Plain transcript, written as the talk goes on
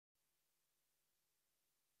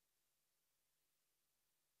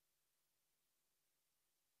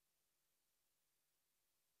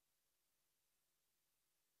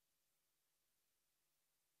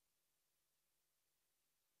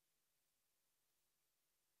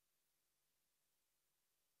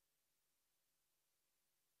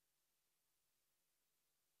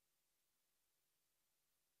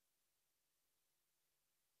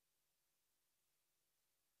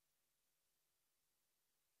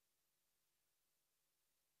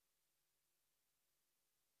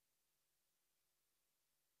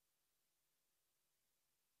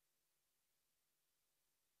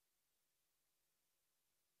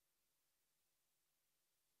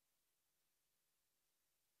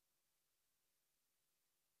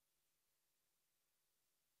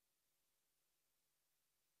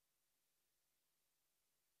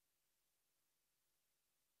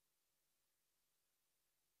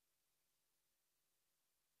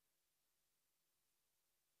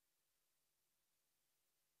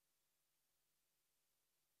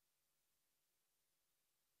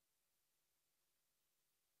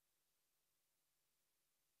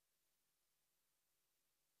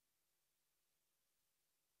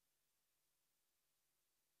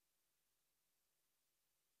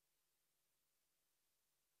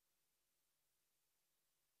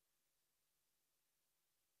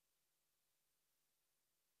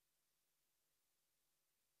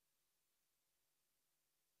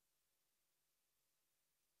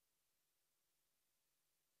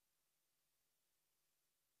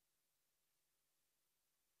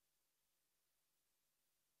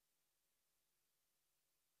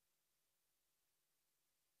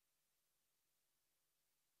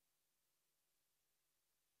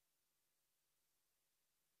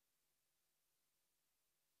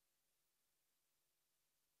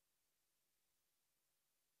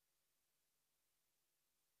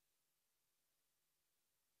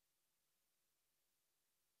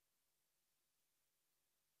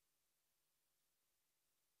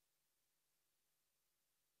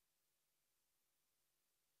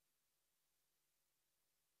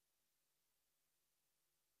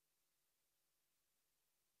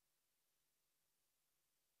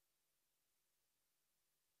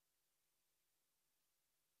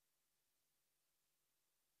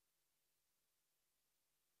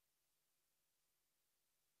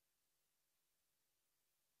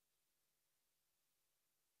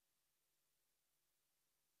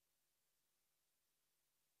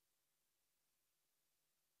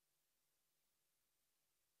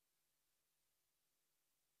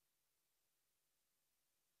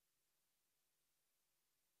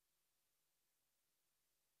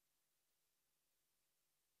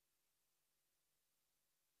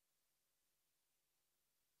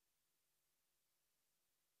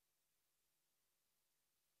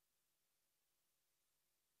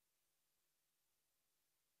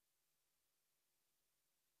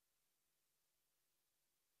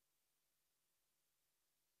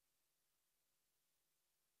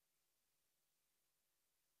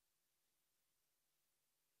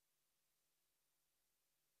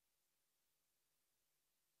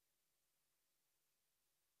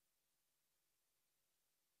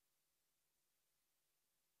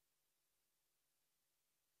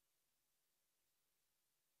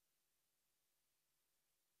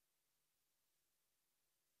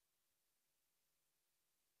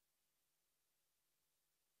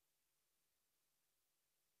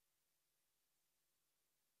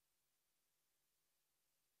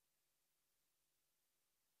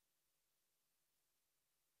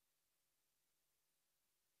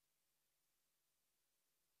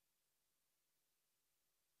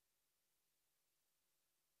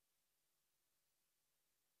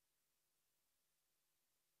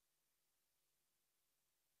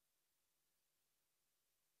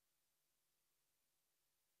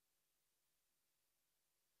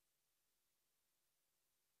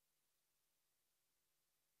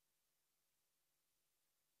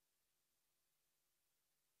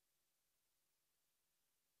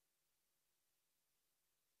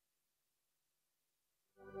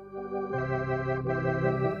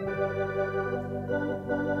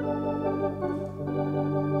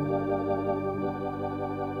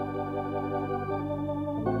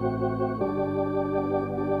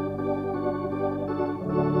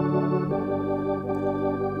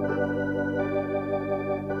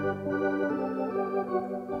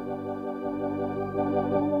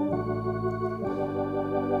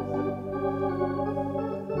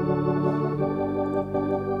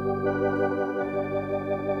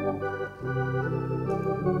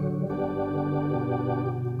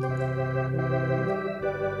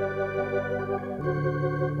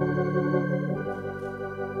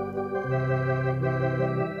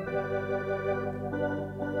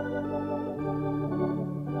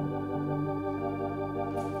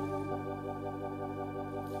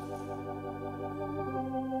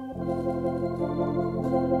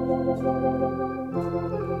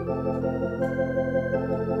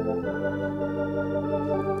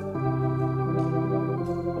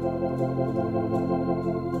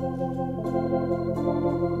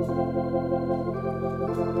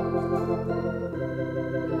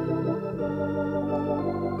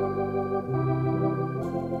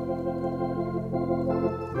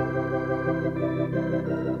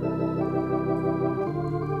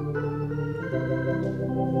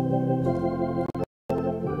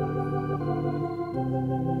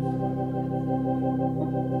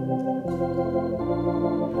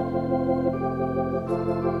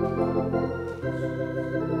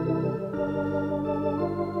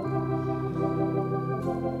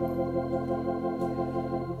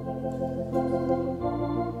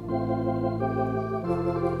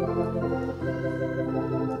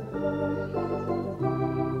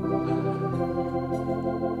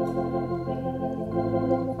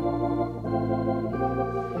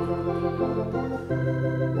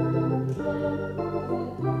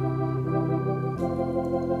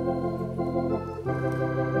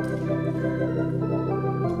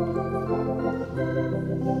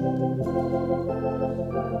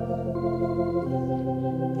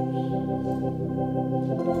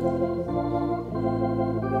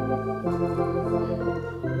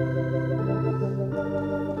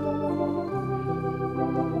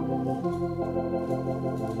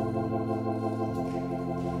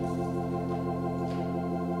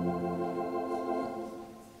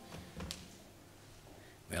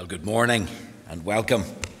Well, good morning and welcome.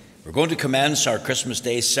 We're going to commence our Christmas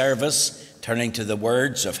Day service turning to the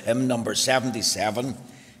words of hymn number 77,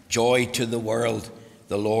 Joy to the World,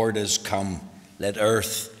 the Lord is come, let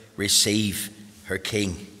earth receive her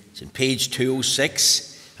King. It's in page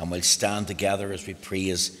 206, and we'll stand together as we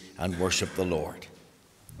praise and worship the Lord.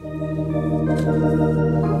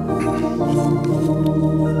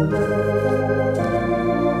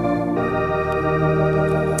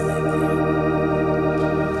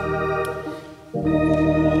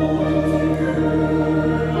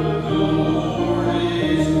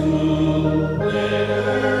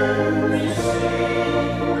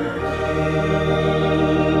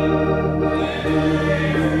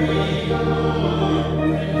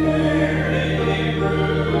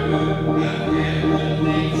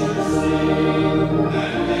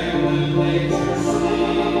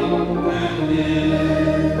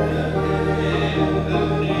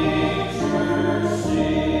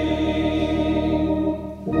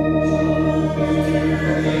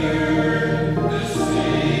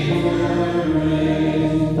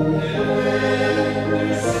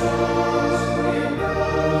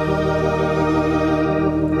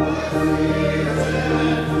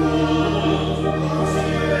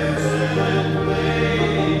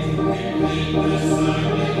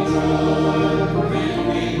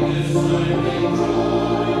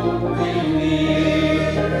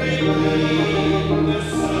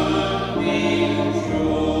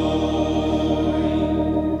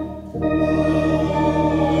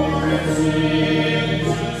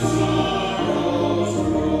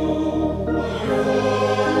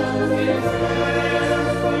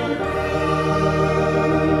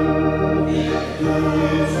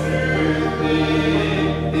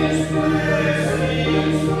 This place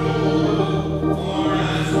is full.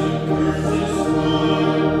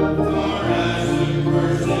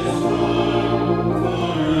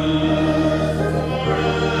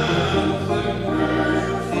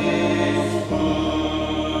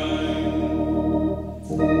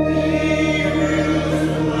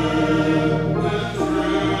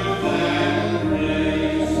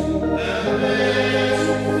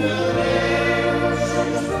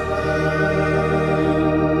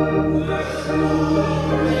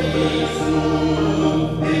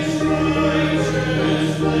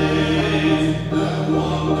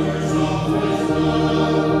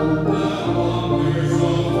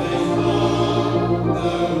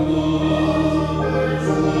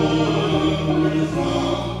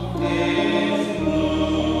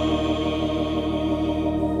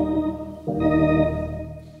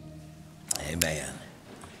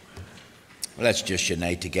 let's just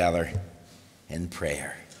unite together in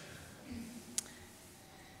prayer.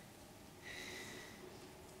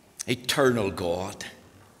 Eternal God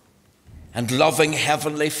and loving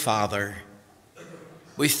Heavenly Father,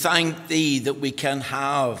 we thank Thee that we can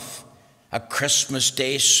have a Christmas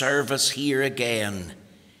Day service here again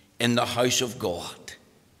in the house of God.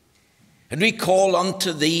 And we call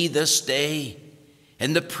unto Thee this day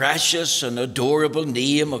in the precious and adorable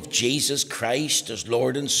name of Jesus Christ as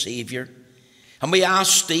Lord and Saviour. And we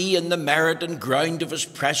ask Thee in the merit and ground of His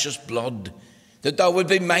precious blood that Thou would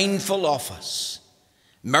be mindful of us,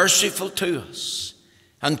 merciful to us,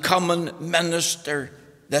 and come and minister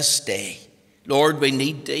this day. Lord, we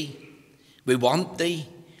need Thee. We want Thee.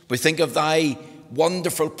 We think of Thy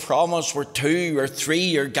wonderful promise where 2 or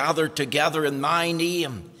 3 are gathered together in My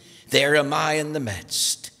name. There am I in the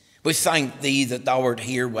midst. We thank Thee that Thou art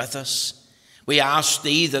here with us. We ask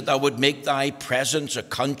Thee that Thou would make Thy presence a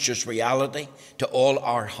conscious reality to all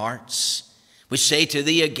our hearts. We say to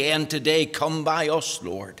Thee again today, come by us,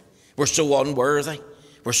 Lord. We're so unworthy.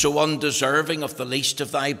 We're so undeserving of the least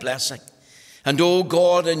of Thy blessing. And, O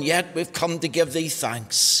God, and yet we've come to give Thee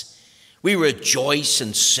thanks. We rejoice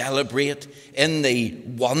and celebrate in the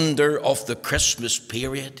wonder of the Christmas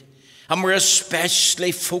period. And we're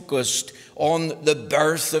especially focused on the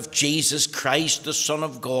birth of Jesus Christ, the Son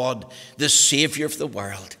of God, the Saviour of the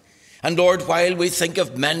world. And Lord, while we think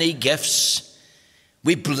of many gifts,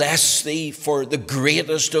 we bless Thee for the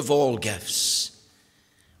greatest of all gifts.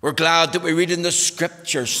 We're glad that we read in the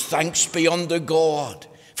Scriptures, thanks be unto God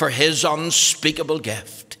for His unspeakable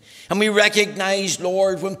gift. And we recognize,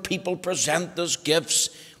 Lord, when people present us gifts,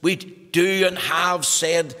 we do and have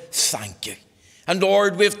said thank you. And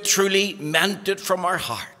Lord, we've truly meant it from our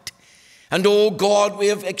heart. And oh God, we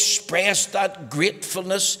have expressed that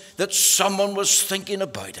gratefulness that someone was thinking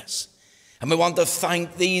about us. And we want to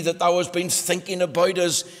thank Thee that Thou hast been thinking about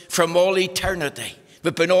us from all eternity.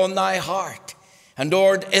 We've been on Thy heart and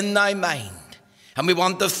Lord, in Thy mind. And we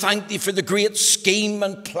want to thank Thee for the great scheme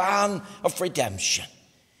and plan of redemption.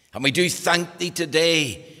 And we do thank Thee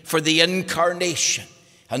today for the incarnation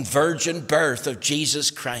and virgin birth of Jesus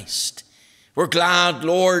Christ. We're glad,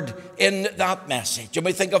 Lord, in that message. And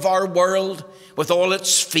we think of our world with all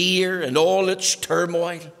its fear and all its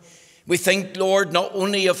turmoil. We think, Lord, not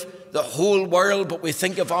only of the whole world, but we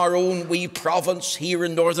think of our own wee province here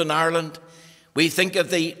in Northern Ireland. We think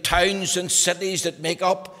of the towns and cities that make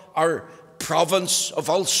up our province of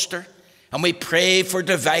Ulster. And we pray for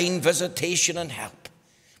divine visitation and help.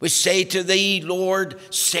 We say to Thee, Lord,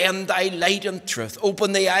 send Thy light and truth.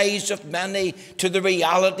 Open the eyes of many to the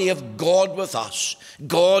reality of God with us,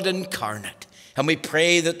 God incarnate. And we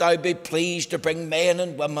pray that Thou be pleased to bring men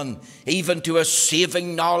and women even to a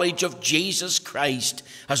saving knowledge of Jesus Christ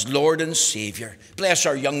as Lord and Saviour. Bless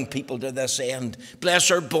our young people to this end. Bless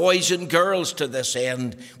our boys and girls to this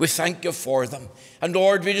end. We thank You for them. And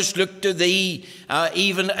Lord, we just look to Thee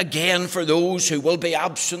even again for those who will be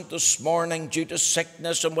absent this morning due to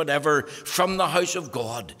sickness and whatever from the house of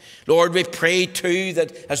God. Lord, we pray too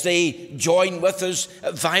that as they join with us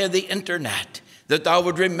via the internet, that Thou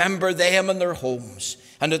would remember them in their homes,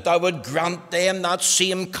 and that Thou would grant them that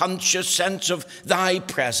same conscious sense of Thy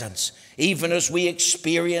presence, even as we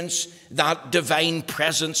experience that divine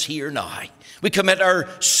presence here now. We commit our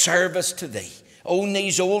service to Thee. Own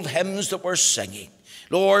these old hymns that we're singing.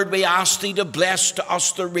 Lord, we ask Thee to bless to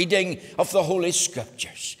us the reading of the Holy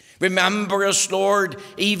Scriptures. Remember us, Lord,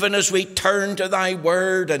 even as we turn to Thy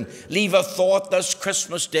word and leave a thought this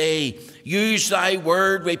Christmas day. Use Thy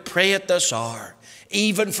word, we pray, at this hour,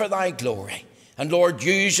 even for Thy glory. And Lord,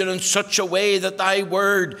 use it in such a way that Thy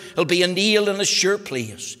word will be a nail in a sure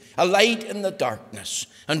place, a light in the darkness.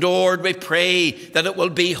 And Lord, we pray that it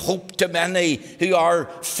will be hope to many who are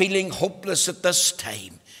feeling hopeless at this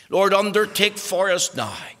time. Lord, undertake for us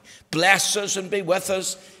now. Bless us and be with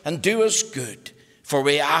us and do us good. For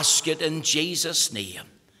we ask it in Jesus' name.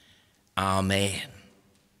 Amen.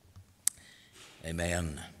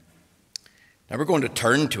 Amen. Now we're going to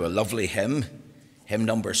turn to a lovely hymn, hymn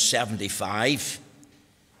number 75.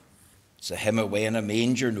 It's a hymn away in a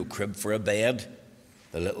manger, no crib for a bed.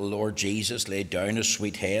 The little Lord Jesus laid down his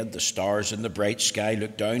sweet head. The stars in the bright sky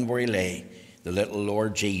looked down where he lay. The little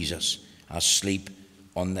Lord Jesus asleep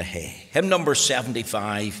on the hay. Hymn number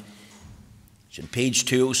 75. It's on page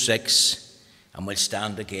 206. And we'll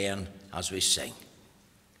stand again as we sing.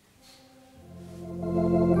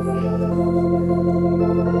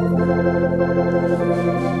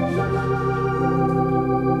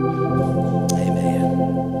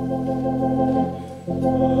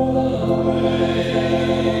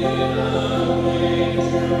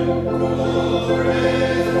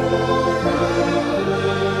 Amen.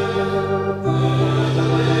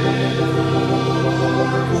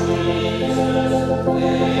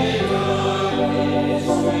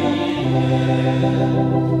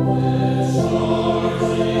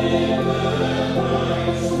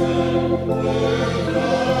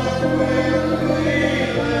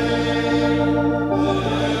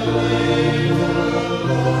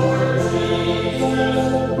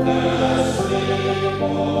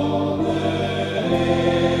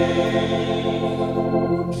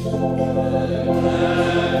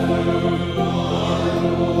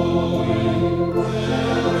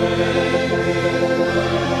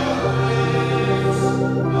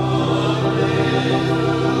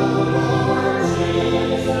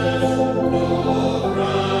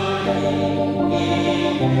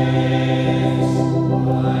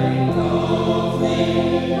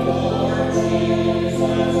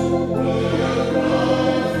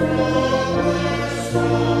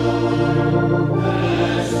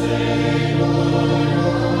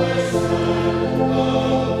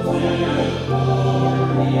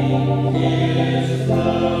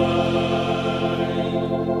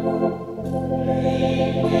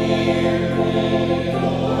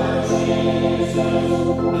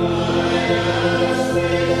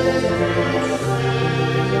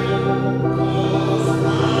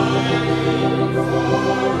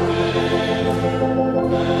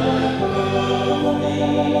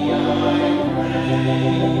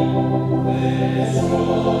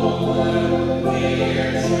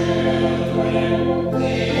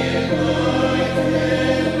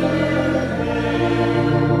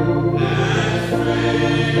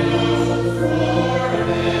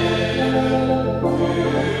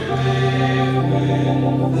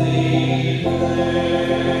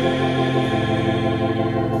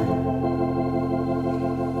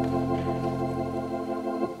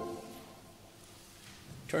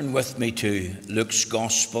 Turn with me to Luke's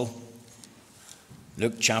Gospel,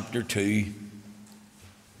 Luke chapter 2.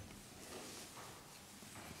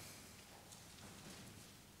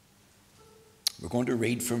 We're going to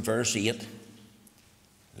read from verse 8.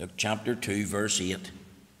 Luke chapter 2, verse 8.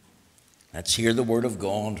 Let's hear the word of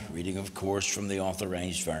God, reading, of course, from the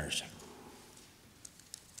Authorized Version.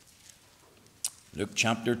 Luke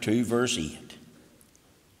chapter 2, verse 8.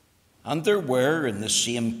 And there were in the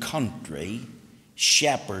same country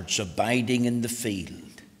shepherds abiding in the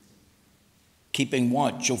field, keeping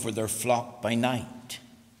watch over their flock by night.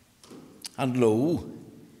 And lo,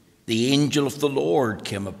 the angel of the Lord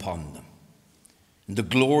came upon them, and the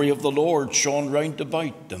glory of the Lord shone round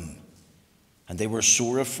about them, and they were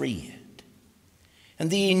sore afraid.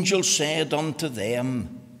 And the angel said unto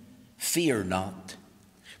them, Fear not,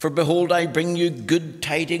 for behold, I bring you good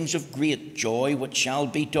tidings of great joy, which shall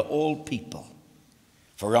be to all people.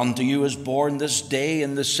 For unto you is born this day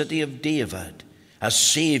in the city of David a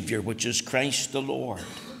Saviour, which is Christ the Lord.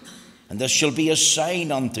 And this shall be a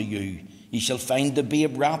sign unto you. Ye shall find the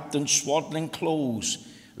babe wrapped in swaddling clothes,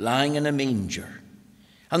 lying in a manger.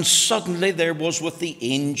 And suddenly there was with the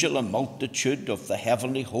angel a multitude of the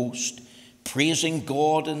heavenly host, praising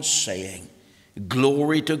God and saying,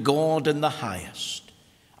 Glory to God in the highest,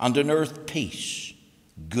 and on earth peace,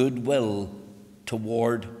 goodwill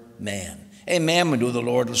toward men. Amen. We know the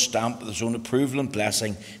Lord will stamp with his own approval and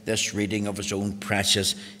blessing this reading of his own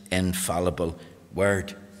precious, infallible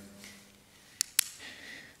word.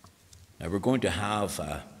 Now we're going to have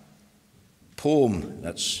a poem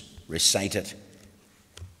that's recited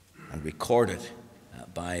and recorded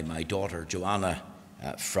by my daughter Joanna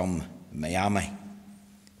from Miami.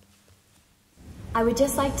 I would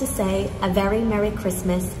just like to say a very Merry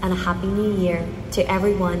Christmas and a Happy New Year to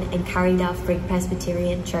everyone in Carryduff Free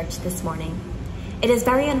Presbyterian Church this morning. It is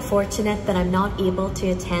very unfortunate that I'm not able to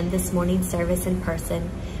attend this morning's service in person,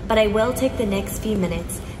 but I will take the next few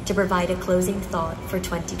minutes to provide a closing thought for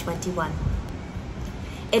 2021.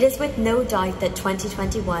 It is with no doubt that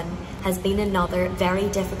 2021 has been another very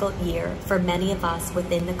difficult year for many of us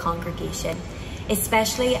within the congregation,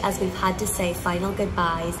 especially as we've had to say final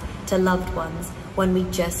goodbyes to loved ones when we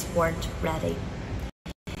just weren't ready.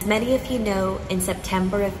 As many of you know, in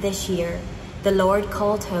September of this year, the Lord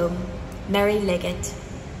called home Mary Liggett,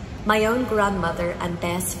 my own grandmother and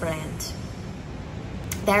best friend.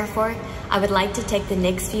 Therefore, I would like to take the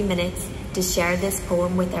next few minutes to share this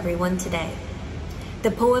poem with everyone today.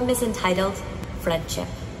 The poem is entitled Friendship.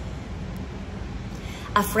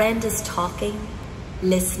 A friend is talking,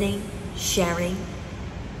 listening, sharing.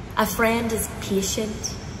 A friend is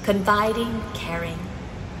patient, confiding, caring.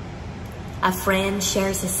 A friend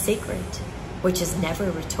shares a secret which is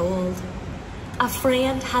never retold. A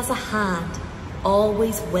friend has a hand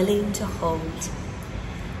always willing to hold.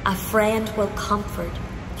 A friend will comfort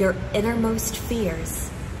your innermost fears.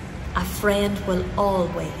 A friend will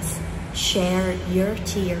always share your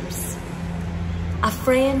tears. A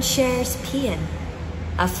friend shares pain.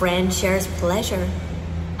 A friend shares pleasure.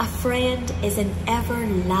 A friend is an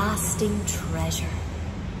everlasting treasure.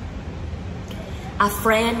 A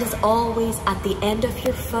friend is always at the end of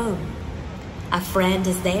your phone. A friend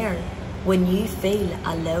is there when you feel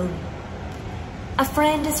alone. A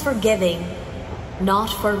friend is forgiving,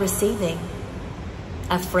 not for receiving.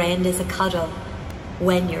 A friend is a cuddle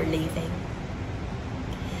when you're leaving.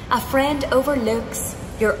 A friend overlooks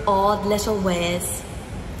your odd little ways.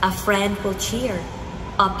 A friend will cheer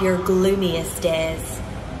up your gloomiest days.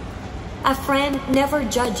 A friend never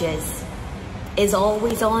judges, is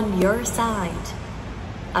always on your side.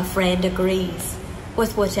 A friend agrees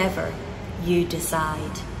with whatever you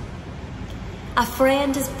decide. A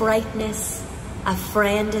friend is brightness, a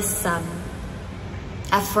friend is sun.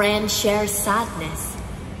 A friend shares sadness,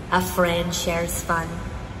 a friend shares fun.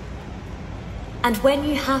 And when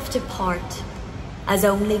you have to part, as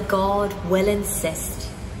only God will insist,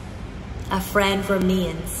 a friend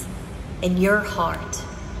remains in your heart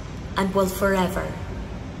and will forever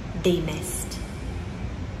be missed.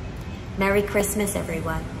 Merry Christmas,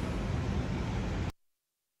 everyone.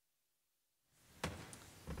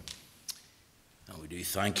 And we do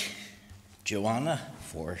thank Joanna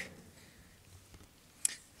for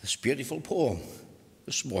this beautiful poem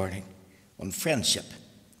this morning on friendship.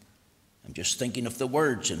 I'm just thinking of the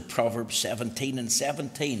words in Proverbs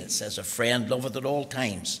 17:17. It says, "A friend loveth at all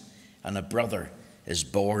times, and a brother is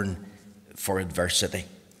born for adversity."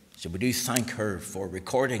 So we do thank her for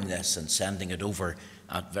recording this and sending it over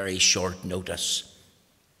at very short notice.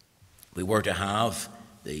 We were to have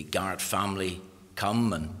the Garrett family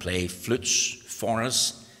come and play flutes for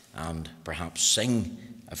us and perhaps sing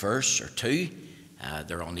a verse or two.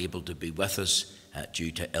 They're unable to be with us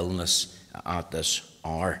due to illness at this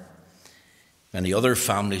hour. Many other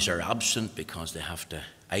families are absent because they have to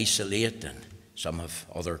isolate, and some have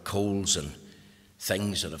other colds and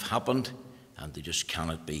things that have happened, and they just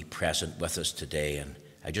cannot be present with us today. And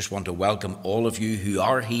I just want to welcome all of you who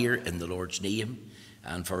are here in the Lord's name,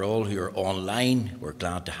 and for all who are online, we're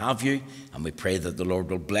glad to have you, and we pray that the Lord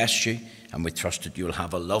will bless you, and we trust that you'll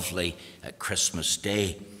have a lovely Christmas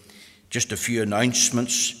day. Just a few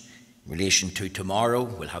announcements. In relation to tomorrow,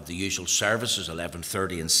 we'll have the usual services,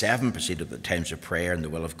 11:30 and 7, preceded by the times of prayer and the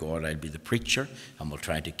will of God. I'll be the preacher, and we'll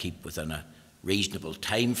try to keep within a reasonable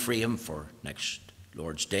time frame for next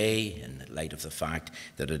Lord's Day, in light of the fact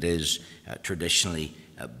that it is traditionally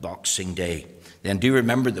Boxing Day. Then do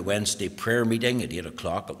remember the Wednesday prayer meeting at 8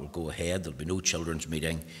 o'clock. It will go ahead. There'll be no children's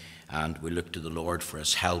meeting, and we look to the Lord for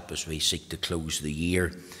his help as we seek to close the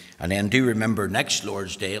year. And then do remember next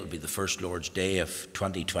Lord's Day, it'll be the first Lord's Day of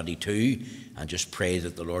 2022, and just pray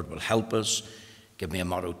that the Lord will help us. Give me a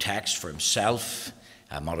motto text for himself,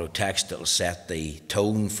 a motto text that will set the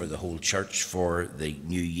tone for the whole church for the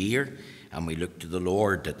new year. And we look to the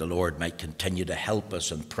Lord, that the Lord might continue to help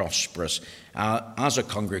us and prosper us as a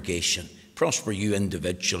congregation. Prosper you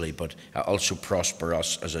individually, but also prosper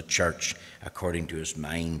us as a church according to his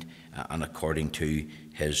mind and according to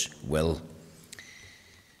his will.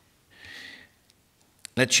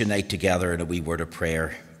 Let's unite together in a wee word of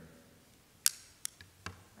prayer.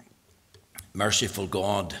 Merciful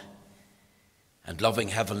God and loving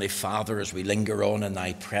Heavenly Father, as we linger on in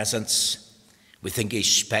thy presence, we think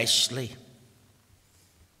especially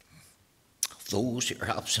of those who are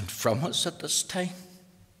absent from us at this time.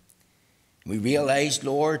 We realize,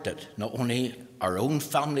 Lord, that not only our own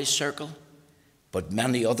family circle, but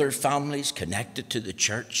many other families connected to the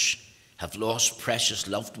church have lost precious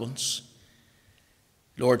loved ones.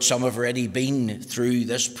 Lord, some have already been through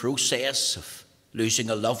this process of losing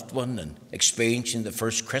a loved one and experiencing the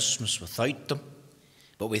first Christmas without them.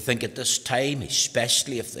 But we think at this time,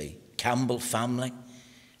 especially of the Campbell family,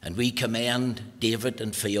 and we commend David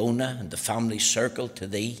and Fiona and the family circle to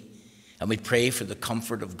thee. And we pray for the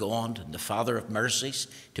comfort of God and the Father of mercies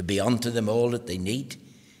to be unto them all that they need.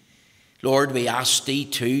 Lord, we ask thee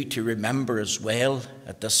too to remember as well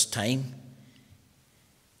at this time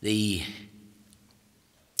the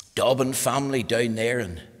Dobbin family down there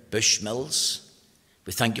in Bushmills.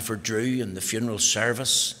 We thank you for Drew and the funeral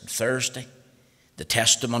service on Thursday, the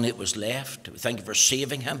testimony that was left. We thank you for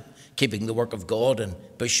saving him, keeping the work of God in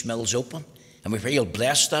Bushmills open. And we pray you'll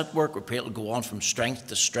bless that work. We pray it'll go on from strength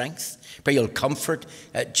to strength. Pray you'll comfort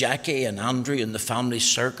Jackie and Andrew and the family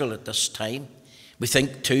circle at this time. We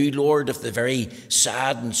think too, Lord, of the very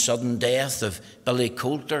sad and sudden death of Billy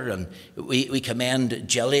Coulter, and we commend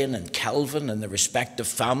Gillian and Calvin and the respective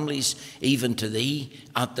families even to thee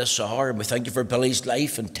at this hour. And we thank you for Billy's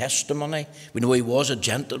life and testimony. We know he was a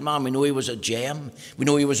gentleman. We know he was a gem. We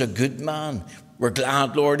know he was a good man. We're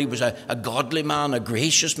glad, Lord, he was a godly man, a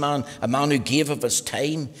gracious man, a man who gave of his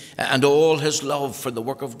time and all his love for the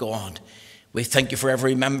work of God. We thank you for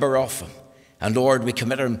every member of him. And Lord, we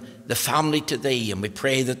commit the family to thee, and we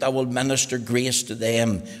pray that thou will minister grace to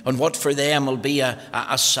them, and what for them will be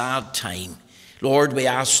a sad time. Lord, we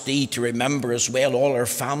ask thee to remember as well all our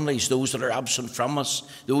families, those that are absent from us,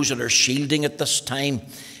 those that are shielding at this time,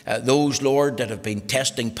 those, Lord, that have been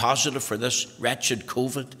testing positive for this wretched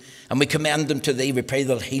COVID. And we commend them to thee. We pray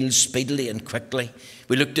they'll heal speedily and quickly.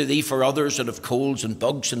 We look to thee for others that have colds and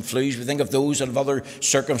bugs and flus. We think of those that have other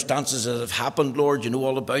circumstances that have happened, Lord. You know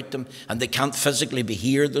all about them, and they can't physically be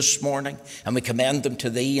here this morning. And we commend them to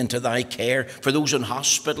thee and to thy care. For those in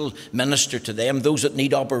hospital, minister to them. Those that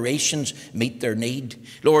need operations, meet their need.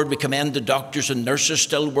 Lord, we commend the doctors and nurses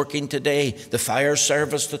still working today, the fire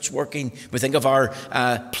service that's working. We think of our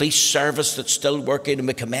police service that's still working, and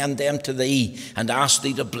we commend them to thee and ask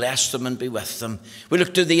thee to bless them and be with them. We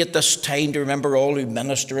look to thee at this time to remember all who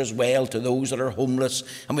minister as well to those that are homeless.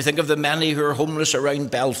 And we think of the many who are homeless around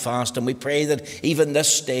Belfast, and we pray that even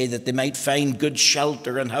this day that they might find good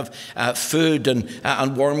shelter and have food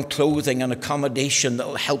and warm clothing and accommodation that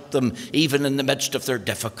will help them even in the midst of their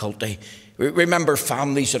difficulty. Remember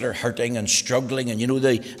families that are hurting and struggling, and you know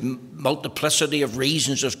the multiplicity of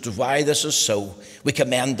reasons as to why this is so. We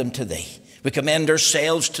commend them to thee. We commend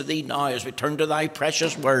ourselves to thee now as we turn to thy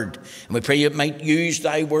precious word. And we pray you might use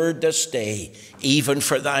thy word this day, even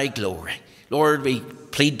for thy glory. Lord, we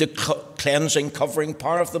plead the cleansing, covering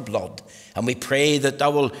power of the blood. And we pray that thou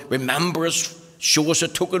will remember us, show us a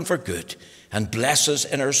token for good, and bless us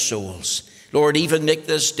in our souls. Lord, even make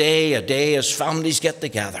this day a day as families get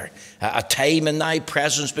together, a time in thy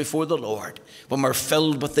presence before the Lord, when we're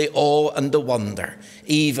filled with the awe and the wonder,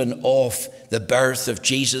 even of the birth of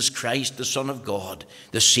Jesus Christ, the Son of God,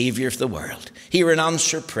 the Saviour of the world. Hear and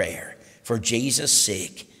answer prayer for Jesus'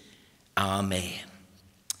 sake. Amen.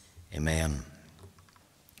 Amen.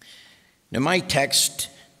 Now, my text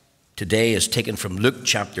today is taken from Luke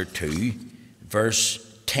chapter 2,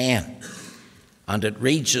 verse 10. And it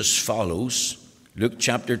reads as follows, Luke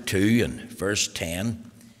chapter 2 and verse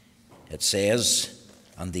 10. It says,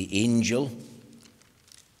 and the angel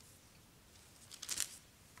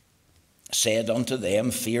said unto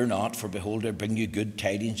them, fear not, for behold, I bring you good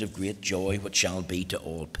tidings of great joy, which shall be to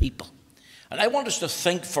all people. And I want us to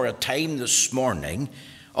think for a time this morning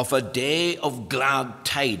of a day of glad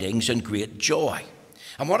tidings and great joy.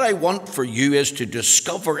 And what I want for you is to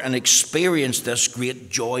discover and experience this great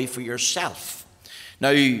joy for yourself.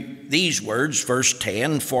 Now, these words, verse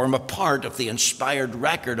 10, form a part of the inspired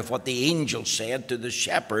record of what the angel said to the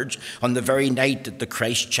shepherds on the very night that the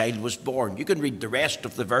Christ child was born. You can read the rest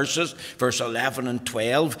of the verses, verse 11 and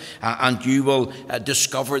 12, and you will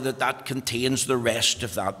discover that that contains the rest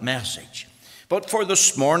of that message. But for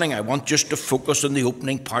this morning, I want just to focus on the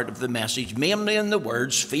opening part of the message, mainly in the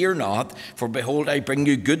words, fear not, for behold, I bring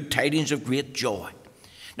you good tidings of great joy.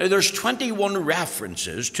 Now, there's 21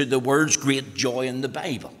 references to the words great joy in the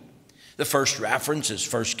Bible. The first reference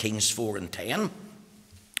is 1 Kings 4 and 10.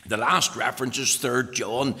 The last reference is 3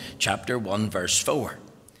 John chapter 1, verse 4.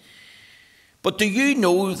 But do you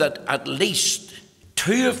know that at least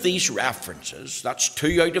 2 of these references, that's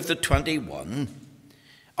 2 out of the 21,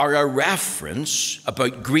 are a reference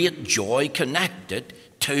about great joy connected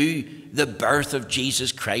to the birth of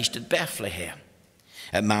Jesus Christ at Bethlehem?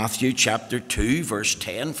 In Matthew chapter 2, verse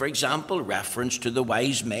 10, for example, reference to the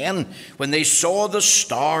wise men. When they saw the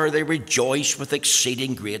star, they rejoiced with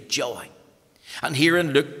exceeding great joy. And here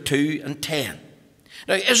in Luke 2 and 10.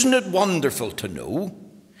 Now, isn't it wonderful to know?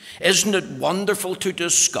 Isn't it wonderful to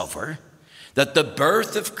discover that the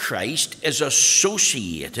birth of Christ is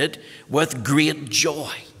associated with great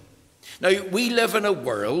joy? Now, we live in a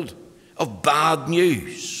world of bad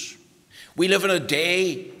news. We live in a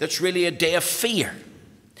day that's really a day of fear.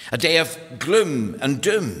 A day of gloom and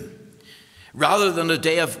doom, rather than a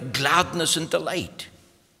day of gladness and delight.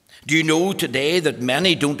 Do you know today that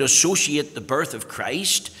many don't associate the birth of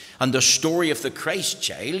Christ and the story of the Christ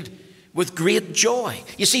child with great joy?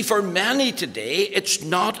 You see, for many today, it's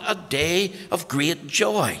not a day of great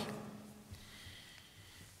joy.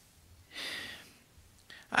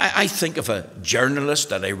 I think of a journalist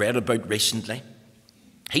that I read about recently.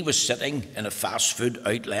 He was sitting in a fast food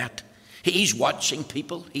outlet. He's watching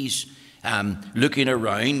people. He's looking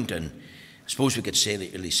around, and I suppose we could say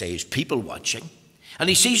he's people watching. And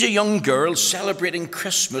he sees a young girl celebrating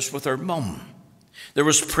Christmas with her mum. There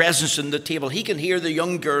was presents on the table. He can hear the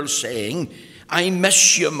young girl saying, I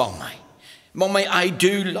miss you, Mummy. Mummy, I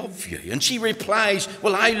do love you. And she replies,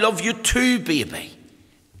 well, I love you too, baby.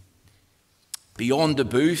 Beyond the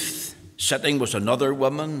booth, sitting was another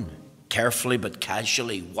woman, carefully but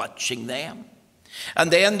casually watching them.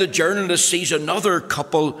 And then the journalist sees another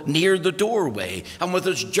couple near the doorway, and with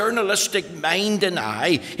his journalistic mind and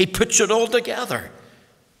eye, he puts it all together.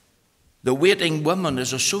 The waiting woman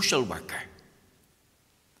is a social worker.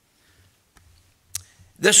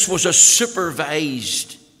 This was a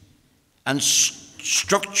supervised and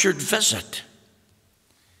structured visit.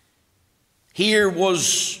 Here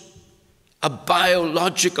was a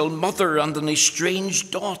biological mother and an estranged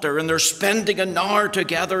daughter, and they're spending an hour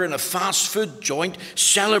together in a fast food joint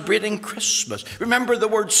celebrating Christmas. Remember, the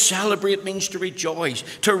word celebrate means to rejoice,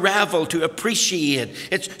 to revel, to appreciate.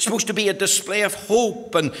 It's supposed to be a display of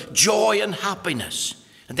hope and joy and happiness.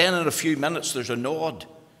 And then in a few minutes there's a nod.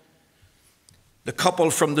 The couple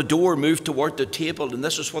from the door move toward the table, and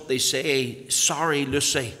this is what they say: sorry,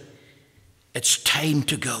 Lucy, It's time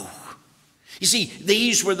to go. You see,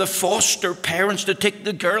 these were the foster parents to take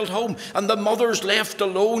the girl home, and the mother's left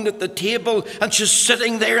alone at the table, and she's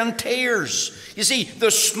sitting there in tears. You see,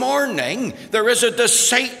 this morning, there is a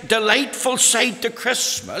delightful side to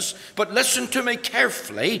Christmas, but listen to me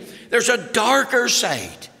carefully, there's a darker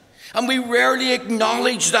side, and we rarely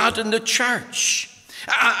acknowledge that in the church.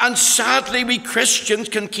 And sadly, we Christians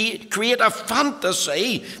can create a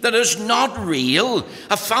fantasy that is not real,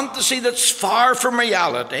 a fantasy that's far from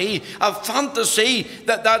reality, a fantasy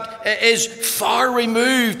that is far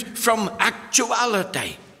removed from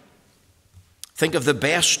actuality. Think of the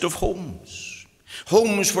best of homes.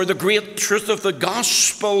 Homes where the great truth of the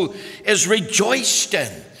gospel is rejoiced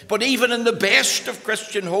in. But even in the best of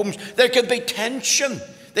Christian homes, there can be tension,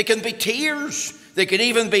 there can be tears, there can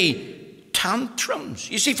even be tantrums.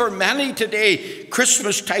 You see, for many today,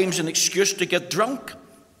 Christmas time's an excuse to get drunk.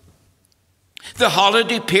 The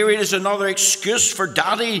holiday period is another excuse for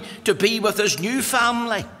daddy to be with his new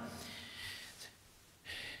family.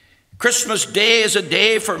 Christmas Day is a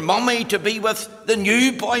day for mummy to be with the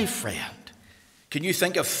new boyfriend. Can you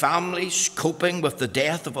think of families coping with the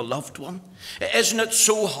death of a loved one? Isn't it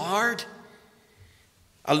so hard?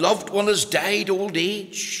 A loved one has died, old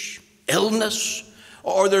age, illness,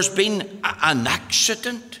 or there's been an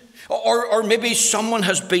accident, or maybe someone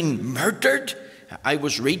has been murdered. I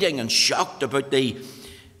was reading and shocked about the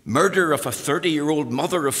murder of a 30-year-old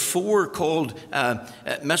mother of 4 called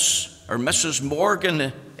Miss or Mrs.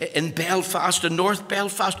 Morgan in Belfast, in North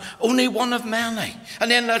Belfast. Only one of many. And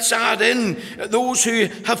then let's add in those who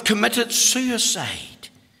have committed suicide.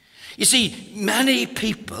 You see, many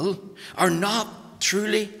people are not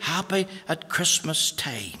truly happy at Christmas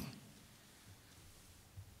time.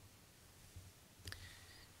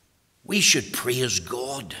 We should praise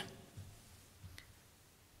God.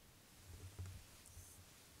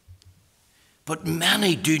 But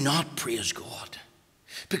many do not praise God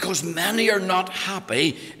because many are not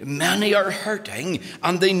happy, many are hurting,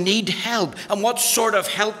 and they need help. And what sort of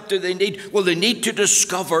help do they need? Well, they need to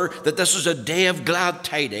discover that this is a day of glad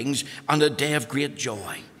tidings and a day of great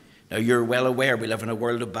joy. Now, you're well aware we live in a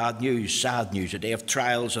world of bad news, sad news, a day of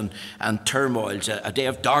trials and turmoils, a day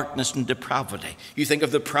of darkness and depravity. You think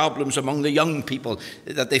of the problems among the young people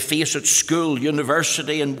that they face at school,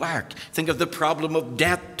 university and work. Think of the problem of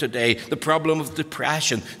debt today, the problem of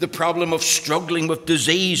depression, the problem of struggling with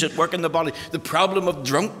disease at work in the body, the problem of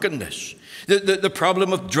drunkenness, the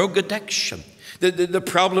problem of drug addiction, the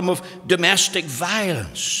problem of domestic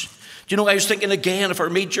violence. You know, I was thinking again of our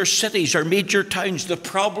major cities, our major towns, the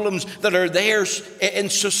problems that are there in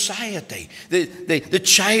society, the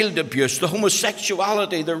child abuse, the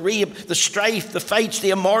homosexuality, the rape, the strife, the fights, the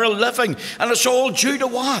immoral living. And it's all due to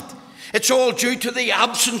what? It's all due to the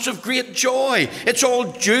absence of great joy. It's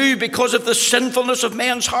all due because of the sinfulness of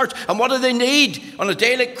men's hearts. And what do they need on a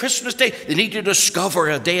day like Christmas Day? They need to discover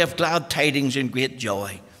a day of glad tidings and great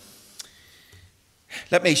joy.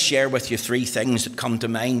 Let me share with you 3 things that come to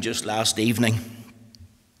mind just last evening.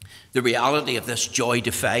 The reality of this joy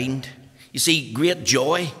defined. You see, great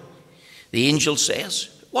joy, the angel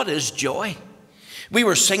says. What is joy? We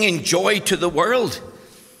were singing joy to the world.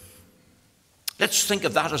 Let's think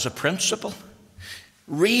of that as a principle.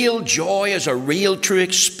 Real joy is a real true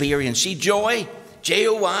experience. See, joy,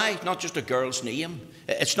 J-O-Y, not just a girl's name.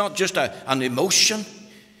 It's not just an emotion.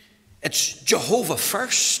 It's Jehovah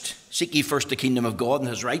first. Seek ye first the kingdom of God and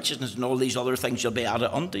his righteousness, and all these other things shall be added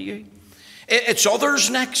unto you. It's others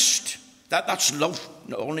next. That's love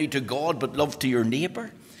not only to God, but love to your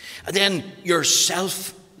neighbour. And then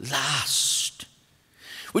yourself last.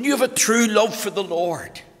 When you have a true love for the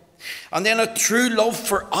Lord, and then a true love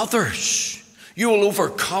for others, you will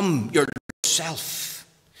overcome yourself.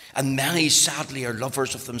 And many, sadly, are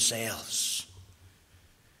lovers of themselves.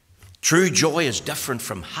 True joy is different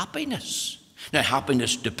from happiness. Now,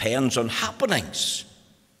 happiness depends on happenings.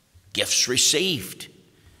 Gifts received,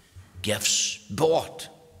 gifts bought,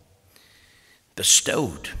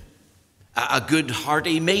 bestowed, a good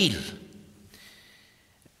hearty meal.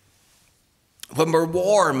 When we're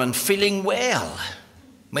warm and feeling well,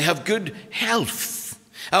 we have good health,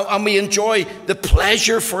 and we enjoy the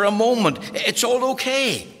pleasure for a moment. It's all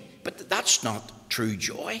okay, but that's not true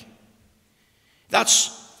joy.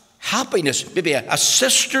 That's happiness, maybe a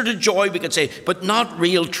sister to joy, we could say, but not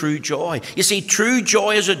real true joy. You see, true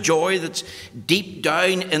joy is a joy that's deep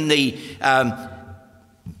down in the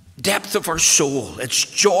depth of our soul. It's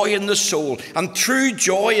joy in the soul. And true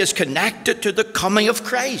joy is connected to the coming of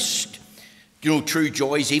Christ. You know, true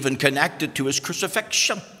joy is even connected to his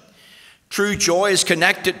crucifixion. True joy is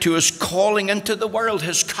connected to his calling into the world,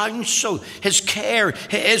 his counsel, his care,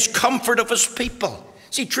 his comfort of his people.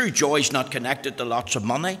 See, true joy is not connected to lots of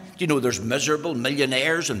money. Do you know there's miserable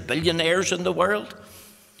millionaires and billionaires in the world?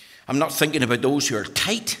 I'm not thinking about those who are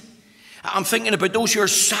tight. I'm thinking about those who are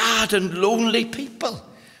sad and lonely people.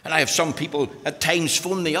 And I have some people at times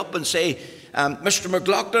phone me up and say, Mr.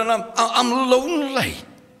 McLaughlin, I'm lonely.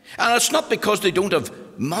 And it's not because they don't have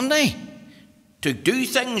money to do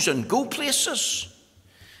things and go places.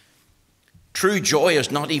 True joy is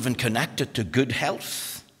not even connected to good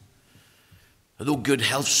health, although good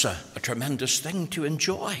health's a tremendous thing to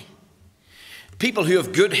enjoy. People who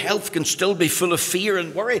have good health can still be full of fear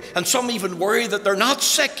and worry, and some even worry that they're not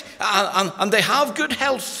sick and they have good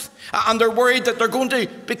health, and they're worried that they're going to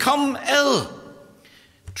become ill.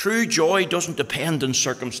 True joy doesn't depend on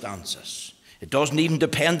circumstances. It doesn't even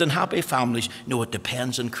depend on happy families. No, it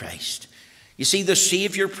depends on Christ. You see, the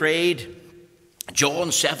Saviour prayed,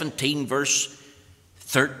 John 17, verse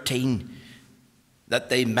 13, that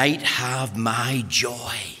they might have my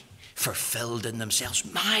joy fulfilled in themselves.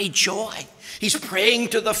 My joy. He's praying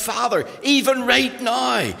to the Father, even right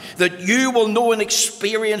now, that you will know and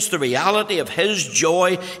experience the reality of his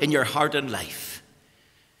joy in your heart and life.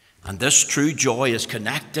 And this true joy is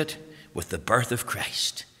connected with the birth of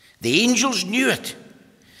Christ. The angels knew it,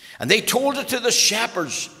 and they told it to the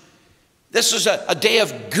shepherds. This is a day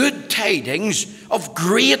of good tidings, of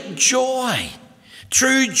great joy.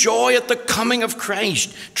 True joy at the coming of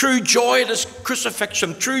Christ. True joy at his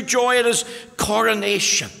crucifixion. True joy at his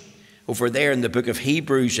coronation. Over there in the book of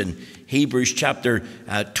Hebrews, in Hebrews chapter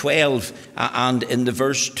 12, and in the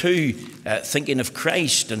verse 2, thinking of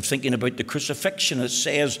Christ and thinking about the crucifixion, it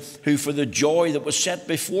says, who for the joy that was set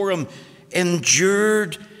before him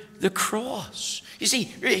endured the cross. You see,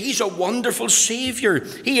 he's a wonderful Saviour.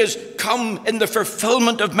 He has come in the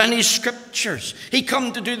fulfillment of many scriptures. He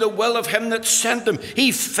come to do the will of him that sent him.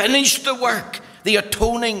 He finished the work, the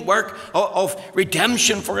atoning work of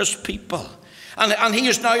redemption for his people. And he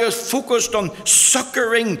is now focused on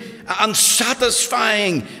succouring and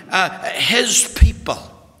satisfying his people.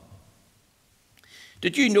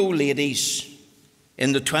 Did you know, ladies,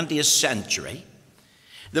 in the 20th century,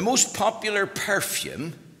 the most popular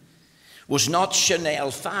perfume was not Chanel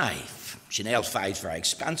 5. Chanel 5 is very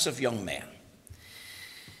expensive, young men.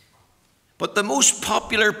 But the most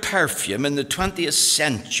popular perfume in the 20th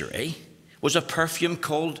century was a perfume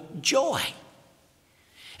called Joy.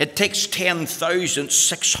 It takes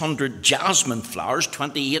 10,600 jasmine flowers,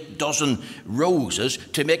 28 dozen roses,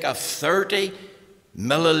 to make a 30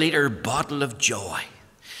 milliliter bottle of Joy.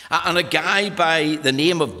 And a guy by the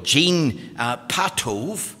name of Jean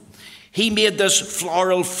Patov, he made this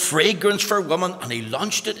floral fragrance for women, and he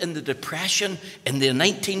launched it in the Depression in the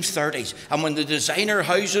 1930s. And when the designer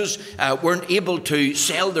houses weren't able to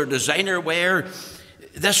sell their designer wear,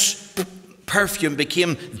 this perfume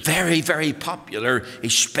became very, very popular,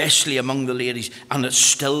 especially among the ladies, and it's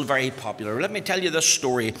still very popular. Let me tell you this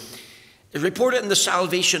story. It's reported in the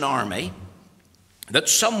Salvation Army that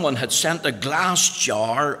someone had sent a glass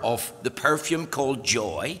jar of the perfume called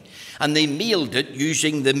Joy, and they mailed it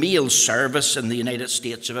using the mail service in the United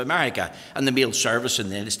States of America. And the mail service in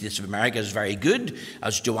the United States of America is very good,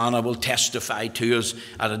 as Joanna will testify to us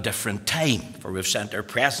at a different time, for we've sent her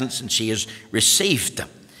presents and she has received them.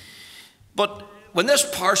 But when this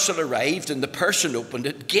parcel arrived and the person opened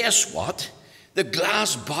it, guess what? The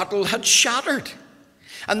glass bottle had shattered,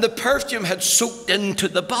 and the perfume had soaked into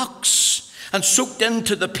the box and soaked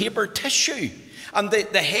into the paper tissue. And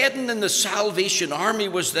the heading in the Salvation Army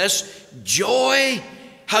was this: joy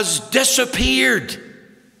has disappeared.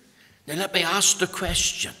 Now let me ask the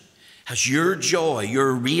question: has your joy,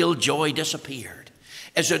 your real joy, disappeared?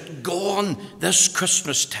 Is it gone this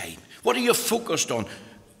Christmas time? What are you focused on?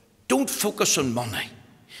 Don't focus on money.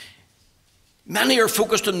 Many are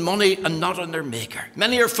focused on money and not on their Maker.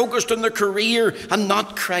 Many are focused on their career and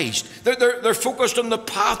not Christ. They're focused on the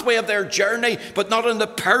pathway of their journey, but not on the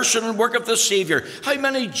person and work of the Saviour. How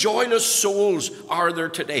many joyless souls are there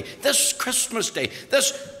today? This Christmas day,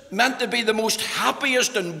 this meant to be the most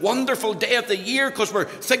happiest and wonderful day of the year, because we're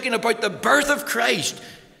thinking about the birth of Christ,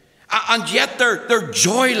 and yet they're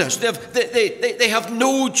joyless. They have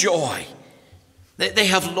no joy. They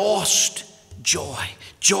have lost joy.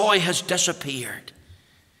 Joy has disappeared.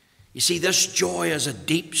 You see, this joy is a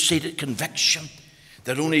deep-seated conviction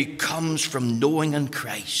that only comes from knowing in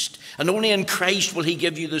Christ. And only in Christ will he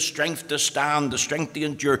give you the strength to stand, the strength to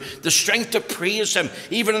endure, the strength to praise him,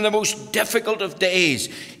 even in the most difficult of days,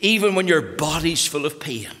 even when your body's full of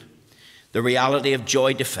pain. The reality of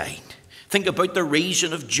joy defined. Think about the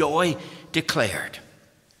reason of joy declared.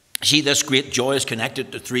 See, this great joy is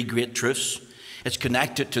connected to three great truths. It's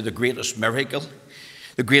connected to the greatest miracle.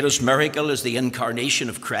 The greatest miracle is the incarnation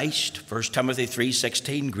of Christ. 1 Timothy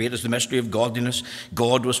 3:16, great is the mystery of godliness.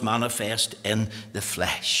 God was manifest in the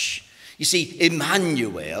flesh. You see,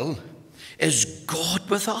 Emmanuel is God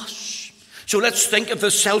with us. So let's think of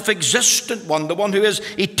the self-existent one, the one who is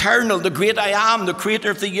eternal, the great I am, the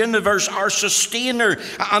creator of the universe, our sustainer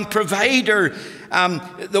and provider,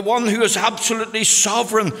 the one who is absolutely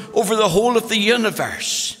sovereign over the whole of the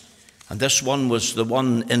universe. And this one was the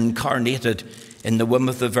one incarnated in the womb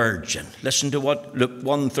of the Virgin. Listen to what Luke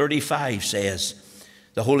 1:35 says.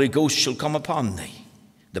 The Holy Ghost shall come upon thee.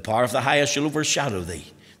 The power of the highest shall overshadow thee.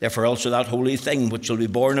 Therefore also that holy thing which shall be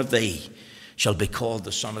born of thee shall be called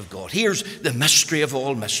the Son of God. Here's the mystery of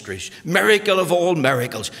all mysteries, miracle of all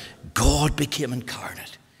miracles. God became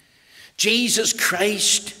incarnate. Jesus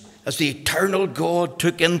Christ, as the eternal God,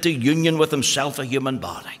 took into union with himself a human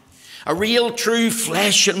body, a real true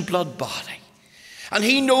flesh and blood body. And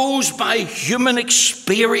he knows by human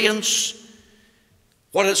experience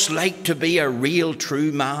what it's like to be a real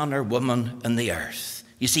true man or woman in the earth.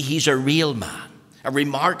 You see, he's a real man, a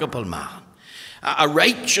remarkable man, a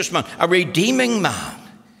righteous man, a redeeming man.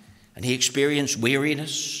 And he experienced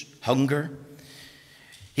weariness, hunger.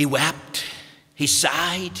 He wept. He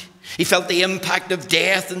sighed. He felt the impact of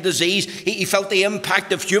death and disease. He felt the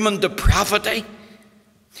impact of human depravity.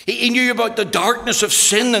 He knew about the darkness of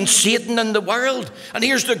sin and Satan in the world. And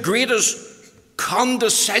here's the greatest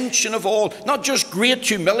condescension of all. Not just great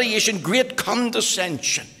humiliation, great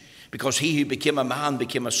condescension. Because he who became a man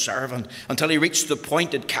became a servant until he reached the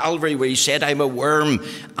point at Calvary where he said, I'm a worm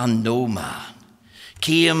and no man.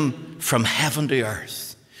 Came from heaven to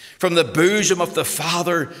earth, from the bosom of the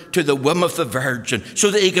Father to the womb of the Virgin, so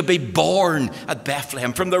that he could be born at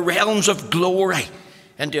Bethlehem, from the realms of glory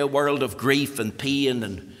into a world of grief and pain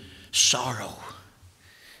and sorrow.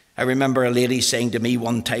 I remember a lady saying to me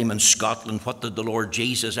one time in Scotland, what did the Lord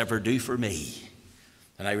Jesus ever do for me?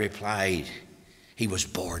 And I replied, he was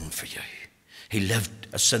born for you. He lived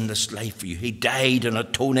a sinless life for you. He died an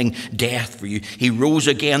atoning death for you. He rose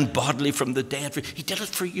again bodily from the dead for you. He did it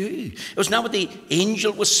for you. It was not what the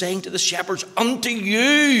angel was saying to the shepherds. Unto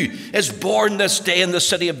you is born this day in the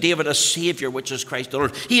city of David a Savior, which is Christ the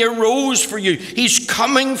Lord. He arose for you. He's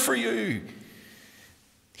coming for you.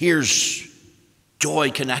 Here's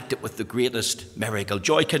joy connected with the greatest miracle.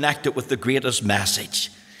 Joy connected with the greatest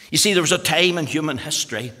message. You see, there was a time in human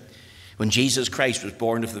history when Jesus Christ was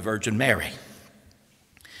born of the Virgin Mary.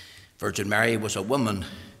 Virgin Mary was a woman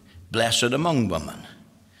blessed among women.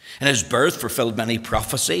 And his birth fulfilled many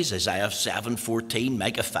prophecies, Isaiah 7:14,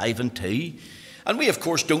 Micah 5:2. And we, of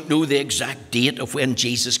course, don't know the exact date of when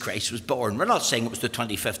Jesus Christ was born. We're not saying it was the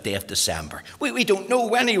 25th day of December. We don't know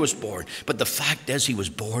when he was born. But the fact is he was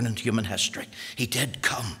born into human history. He did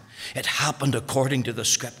come. It happened according to the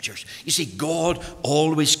scriptures. You see, God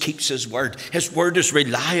always keeps his word. His word is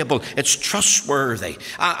reliable. It's trustworthy.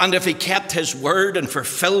 And if he kept his word and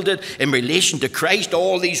fulfilled it in relation to Christ,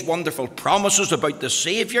 all these wonderful promises about the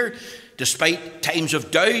Savior, despite times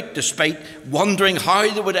of doubt, despite wondering how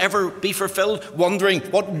they would ever be fulfilled, wondering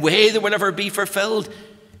what way they would ever be fulfilled,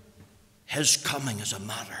 his coming is a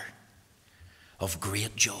matter of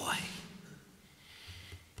great joy.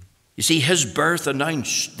 You see, his birth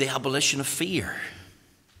announced the abolition of fear.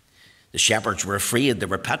 The shepherds were afraid. They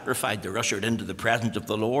were petrified. They were ushered into the presence of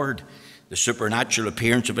the Lord. The supernatural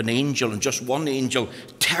appearance of an angel, and just one angel,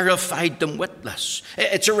 terrified them witless.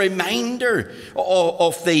 It's a reminder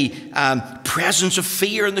of the presence of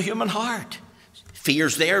fear in the human heart.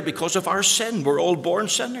 Fear's there because of our sin. We're all born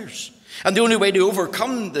sinners. And the only way to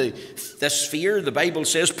overcome this fear, the Bible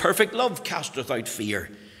says, perfect love casteth out fear.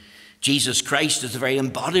 Jesus Christ is the very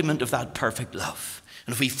embodiment of that perfect love.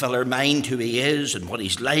 And if we fill our mind who he is and what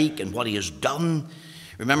he's like and what he has done,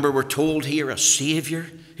 remember we're told here a Savior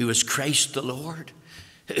who is Christ the Lord.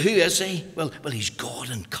 Who is he? Well, he's God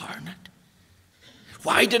incarnate.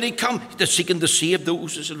 Why did he come? Seeking to save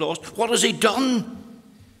those who are lost. What has he done?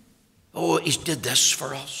 Oh, he did this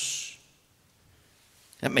for us.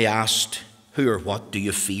 Let me ask, who or what do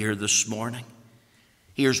you fear this morning?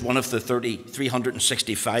 Here's one of the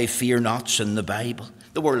 365 fear nots in the Bible.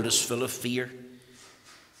 The world is full of fear.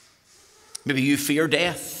 Maybe you fear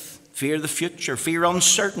death, fear the future, fear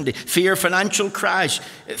uncertainty, fear financial crash,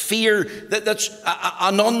 fear that's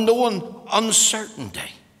an unknown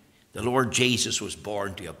uncertainty. The Lord Jesus was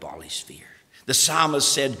born to abolish fear. The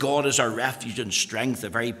psalmist said, God is our refuge and strength, a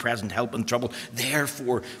very present help in trouble.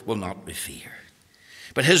 Therefore will not be fear.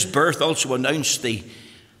 But his birth also announced the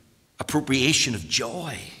appropriation of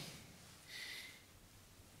joy.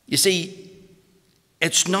 You see,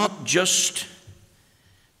 it's not just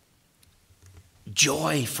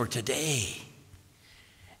joy for today.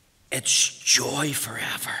 It's joy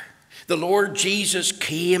forever. The Lord Jesus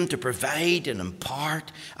came to provide and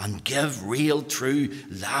impart and give real, true,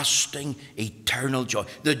 lasting, eternal joy.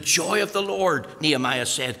 The joy of the Lord, Nehemiah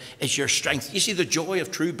said, is your strength. You see, the joy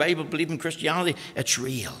of true Bible-believing Christianity, it's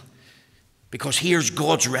real. Because here's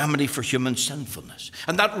God's remedy for human sinfulness.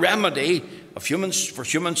 And that remedy for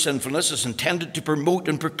human sinfulness is intended to promote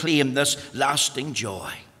and proclaim this lasting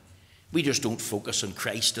joy. We just don't focus on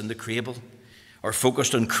Christ in the cradle or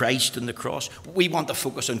focused on Christ in the cross. We want to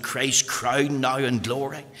focus on Christ's crown now in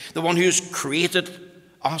glory. The one who has created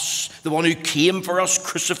us, the one who came for us,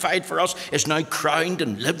 crucified for us, is now crowned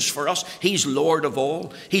and lives for us. He's Lord of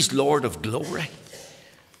all. He's Lord of glory.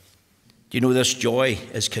 Do you know this joy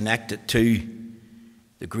is connected to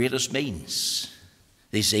the greatest means?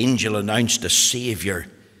 This angel announced a Saviour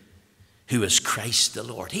who is Christ the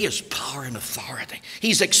Lord. He has power and authority.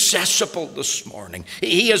 He's accessible this morning.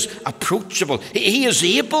 He is approachable. He is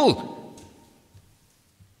able.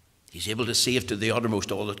 He's able to save to the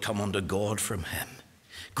uttermost all that come unto God from him.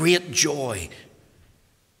 Great joy.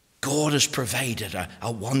 God has provided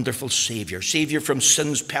a wonderful Saviour. Saviour from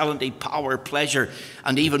sin's penalty, power, pleasure,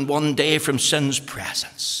 and even one day from sin's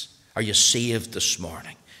presence. Are you saved this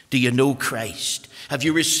morning? Do you know Christ? Have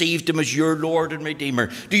you received him as your Lord and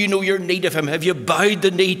Redeemer? Do you know your need of him? Have you bowed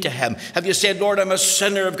the knee to him? Have you said, Lord, I'm a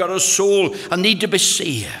sinner, I've got a soul, I need to be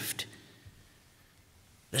saved?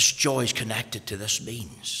 This joy is connected to this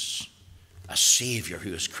means. A Saviour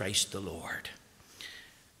who is Christ the Lord.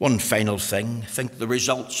 One final thing, think the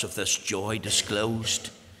results of this joy disclosed.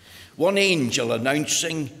 One angel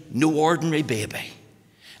announcing no ordinary baby.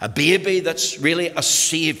 A baby that's really a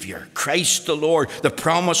Saviour, Christ the Lord, the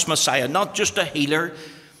promised Messiah, not just a healer,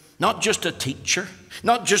 not just a teacher,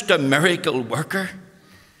 not just a miracle worker.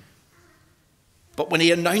 But when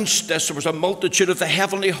he announced this, there was a multitude of the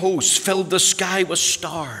heavenly hosts filled the sky with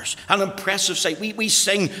stars. An impressive sight. We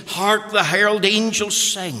sing, hark the herald angels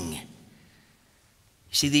sing.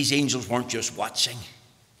 You see, these angels weren't just watching.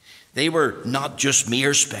 They were not just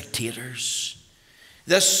mere spectators.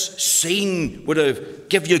 This scene would have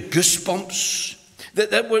given you goosebumps.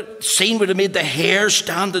 That scene would have made the hair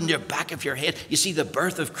stand on your back of your head. You see, the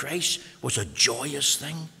birth of Christ was a joyous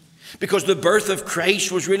thing. Because the birth of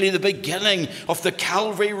Christ was really the beginning of the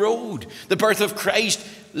Calvary Road. The birth of Christ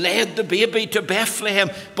led the baby to Bethlehem,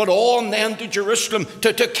 but on then to Jerusalem,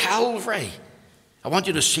 to Calvary. I want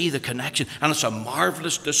you to see the connection, and it's a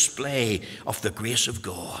marvelous display of the grace of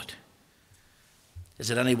God. Is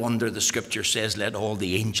it any wonder the scripture says, let all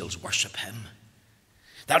the angels worship him?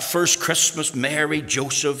 That first Christmas, Mary,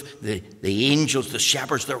 Joseph, the angels, the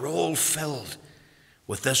shepherds, they're all filled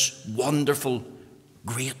with this wonderful,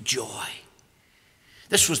 great joy.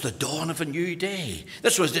 This was the dawn of a new day.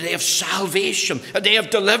 This was the day of salvation, a day of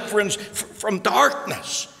deliverance from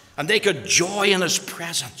darkness. And they could joy in his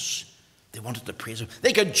presence. They wanted to praise him.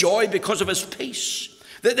 They could joy because of his peace.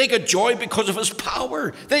 They could joy because of his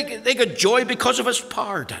power. They could joy because of his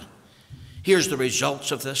pardon. Here's the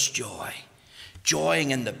results of this joy.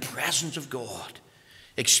 Joying in the presence of God.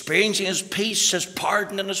 Experiencing his peace, his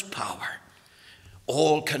pardon, and his power.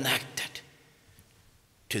 All connected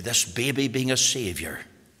to this baby being a Saviour,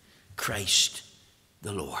 Christ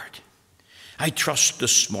the Lord. I trust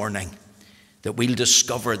this morning that we'll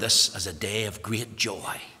discover this as a day of great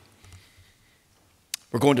joy.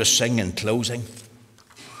 We're going to sing in closing.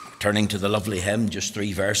 Turning to the lovely hymn, just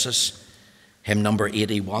 3 verses. Hymn number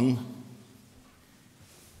 81.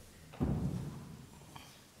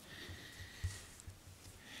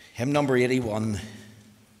 Hymn number 81.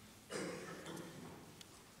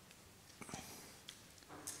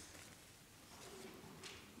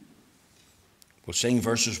 We'll sing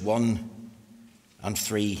verses 1 and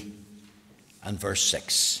 3 and verse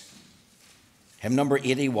 6. Hymn number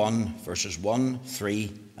 81, verses 1,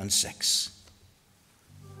 3 and 6.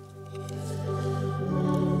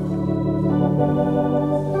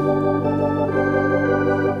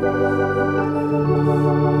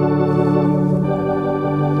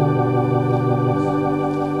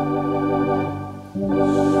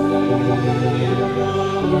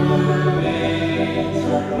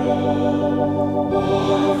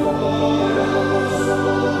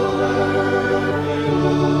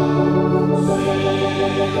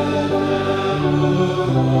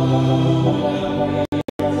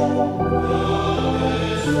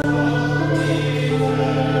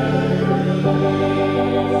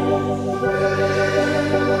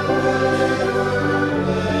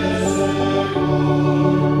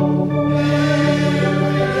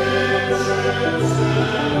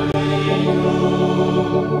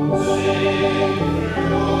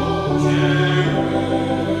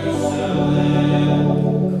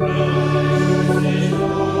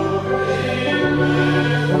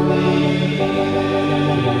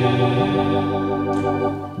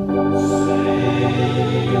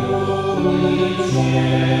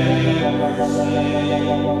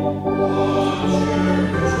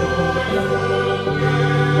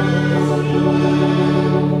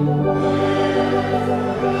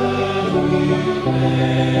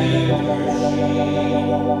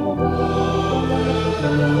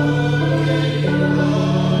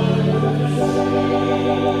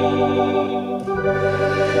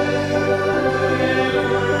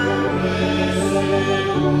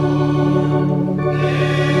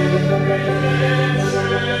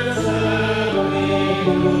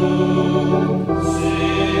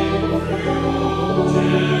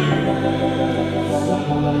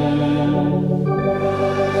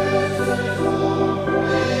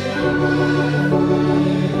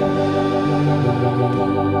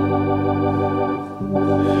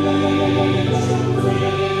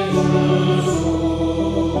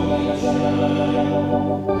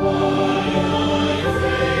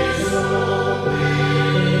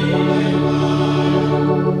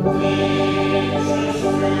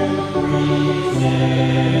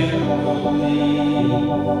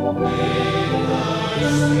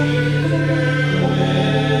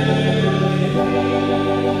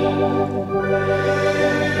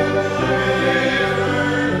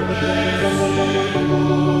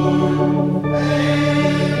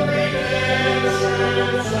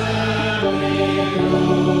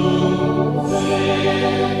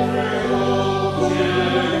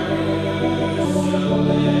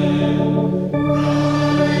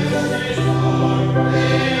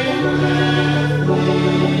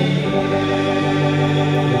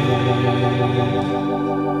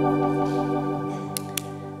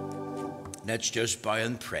 Let's just bow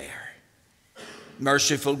in prayer.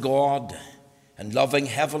 Merciful God and loving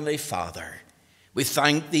Heavenly Father, we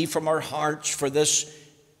thank Thee from our hearts for this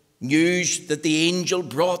news that the angel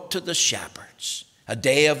brought to the shepherds. A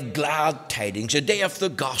day of glad tidings, a day of the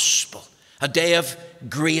gospel, a day of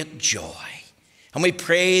great joy. And we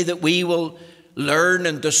pray that we will learn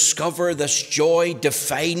and discover this joy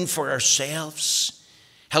defined for ourselves.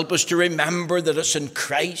 Help us to remember that it's in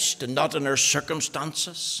Christ and not in our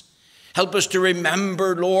circumstances. Help us to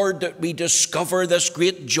remember, Lord, that we discover this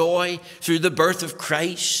great joy through the birth of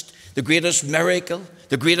Christ, the greatest miracle,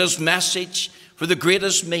 the greatest message, for the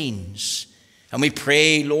greatest means. And we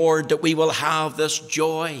pray, Lord, that we will have this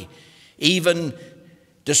joy even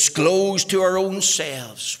disclosed to our own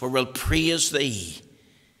selves, where we'll praise Thee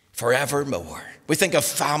forevermore. We think of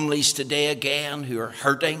families today again who are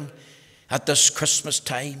hurting at this Christmas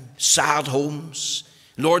time, sad homes.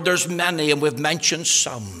 Lord, there's many, and we've mentioned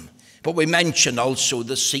some. But we mention also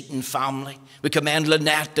the Seaton family. We commend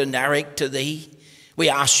Lynette and Eric to Thee. We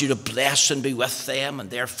ask You to bless and be with them and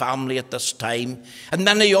their family at this time. And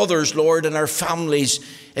many others, Lord, in our families,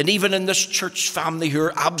 and even in this church family who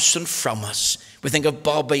are absent from us. We think of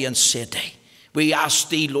Bobby and Sadie. We ask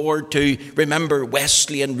Thee, Lord, to remember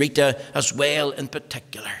Wesley and Rita as well in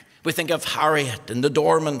particular. We think of Harriet and the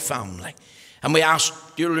Dorman family. And we ask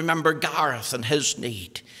You to remember Gareth and his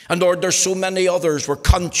need. And Lord, there's so many others. We're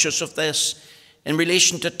conscious of this in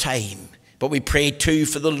relation to time. But we pray too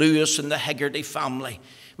for the Lewis and the Hegarty family.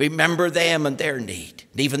 We remember them and their need.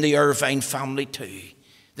 And even the Irvine family too.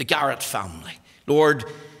 The Garrett family. Lord,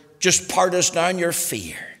 just part us now in Your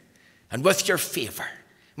fear and with Your favour.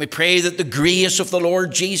 We pray that the grace of the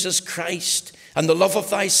Lord Jesus Christ and the love of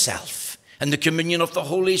Thyself and the communion of the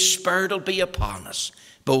Holy Spirit will be upon us,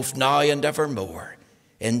 both now and evermore.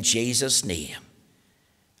 In Jesus' name.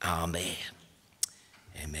 Amen.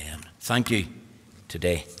 Amen. Thank you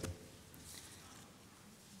today.